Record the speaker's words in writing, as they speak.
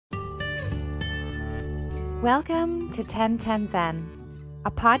Welcome to 1010 Zen, a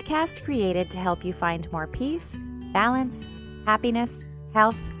podcast created to help you find more peace, balance, happiness,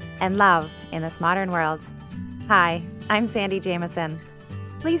 health, and love in this modern world. Hi, I'm Sandy Jameson.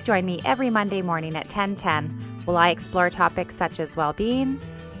 Please join me every Monday morning at 10:10 while I explore topics such as well-being,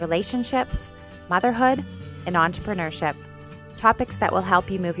 relationships, motherhood, and entrepreneurship. Topics that will help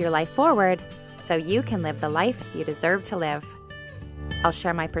you move your life forward so you can live the life you deserve to live. I'll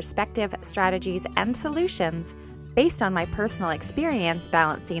share my perspective, strategies, and solutions based on my personal experience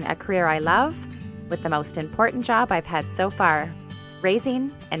balancing a career I love with the most important job I've had so far,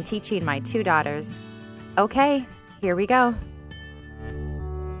 raising and teaching my 2 daughters. Okay, here we go.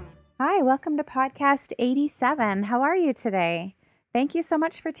 Hi, welcome to podcast 87. How are you today? Thank you so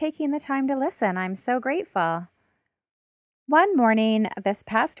much for taking the time to listen. I'm so grateful. One morning this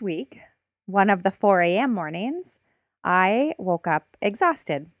past week, one of the 4 a.m. mornings, I woke up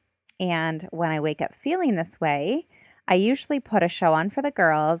exhausted. And when I wake up feeling this way, I usually put a show on for the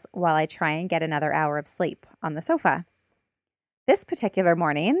girls while I try and get another hour of sleep on the sofa. This particular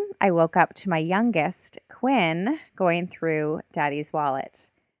morning, I woke up to my youngest, Quinn, going through Daddy's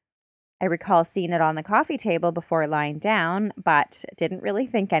wallet. I recall seeing it on the coffee table before lying down, but didn't really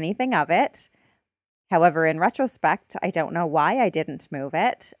think anything of it. However, in retrospect, I don't know why I didn't move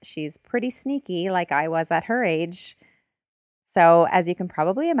it. She's pretty sneaky like I was at her age. So as you can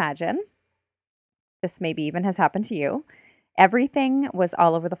probably imagine, this maybe even has happened to you, everything was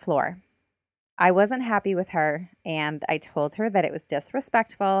all over the floor. I wasn't happy with her, and I told her that it was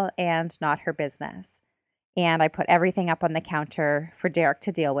disrespectful and not her business. And I put everything up on the counter for Derek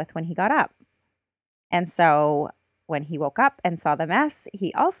to deal with when he got up. And so when he woke up and saw the mess,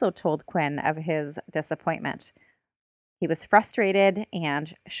 he also told Quinn of his disappointment. He was frustrated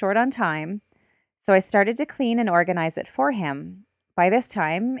and short on time, so I started to clean and organize it for him. By this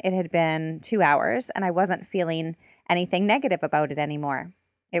time, it had been 2 hours, and I wasn't feeling anything negative about it anymore.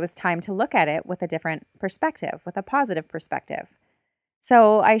 It was time to look at it with a different perspective, with a positive perspective.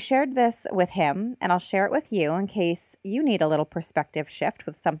 So I shared this with him, and I'll share it with you in case you need a little perspective shift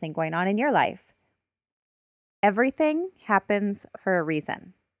with something going on in your life. Everything happens for a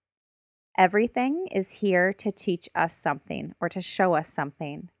reason. Everything is here to teach us something or to show us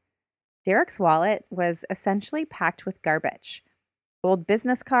something. Derek's wallet was essentially packed with garbage. Old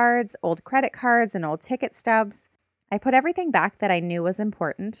business cards, old credit cards, and old ticket stubs. I put everything back that I knew was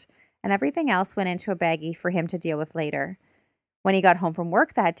important, and everything else went into a baggie for him to deal with later. When he got home from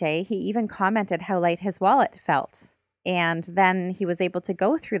work that day, he even commented how light his wallet felt. And then he was able to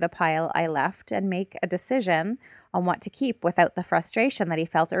go through the pile I left and make a decision on what to keep without the frustration that he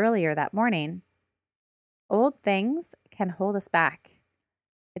felt earlier that morning. Old things can hold us back.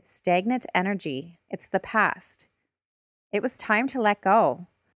 It's stagnant energy. It's the past. It was time to let go.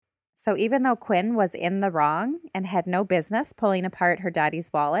 So even though Quinn was in the wrong and had no business pulling apart her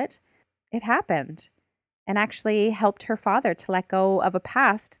daddy's wallet, it happened and actually helped her father to let go of a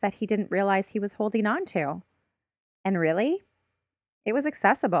past that he didn't realize he was holding on to. And really, it was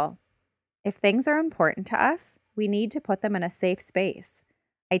accessible. If things are important to us, we need to put them in a safe space.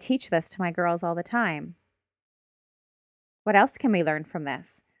 I teach this to my girls all the time. What else can we learn from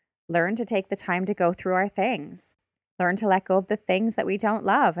this? Learn to take the time to go through our things. Learn to let go of the things that we don't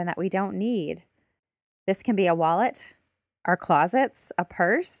love and that we don't need. This can be a wallet, our closets, a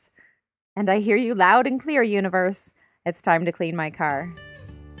purse. And I hear you loud and clear, universe. It's time to clean my car.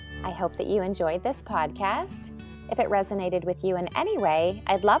 I hope that you enjoyed this podcast. If it resonated with you in any way,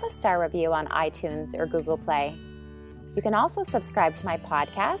 I'd love a star review on iTunes or Google Play. You can also subscribe to my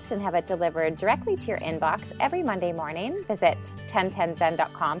podcast and have it delivered directly to your inbox every Monday morning. Visit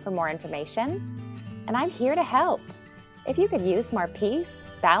 1010zen.com for more information. And I'm here to help. If you could use more peace,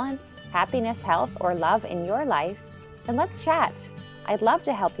 balance, happiness, health, or love in your life, then let's chat. I'd love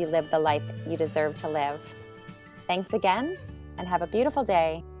to help you live the life you deserve to live. Thanks again, and have a beautiful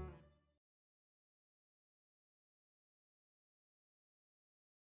day.